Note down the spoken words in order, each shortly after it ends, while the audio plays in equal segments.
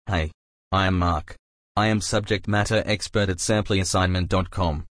Hey, I am Mark. I am subject matter expert at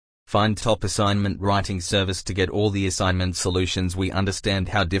sampleassignment.com. Find top assignment writing service to get all the assignment solutions. We understand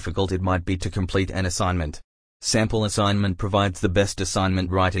how difficult it might be to complete an assignment. Sample Assignment provides the best assignment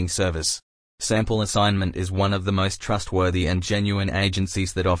writing service. Sample Assignment is one of the most trustworthy and genuine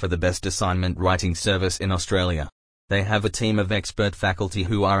agencies that offer the best assignment writing service in Australia. They have a team of expert faculty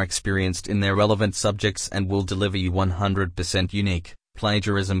who are experienced in their relevant subjects and will deliver you 100% unique,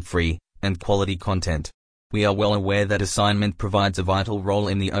 plagiarism-free, and quality content. We are well aware that assignment provides a vital role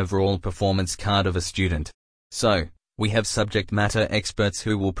in the overall performance card of a student. So, we have subject matter experts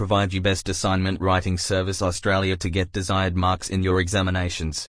who will provide you best assignment writing service Australia to get desired marks in your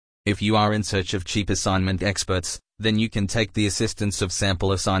examinations. If you are in search of cheap assignment experts, then you can take the assistance of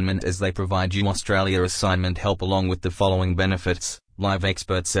Sample Assignment, as they provide you Australia assignment help along with the following benefits: live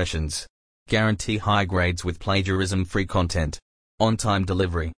expert sessions, guarantee high grades with plagiarism-free content, on-time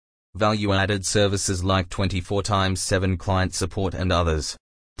delivery, value-added services like 24/7 client support and others.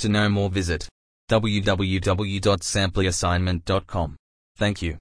 To know more, visit www.sampleassignment.com. Thank you.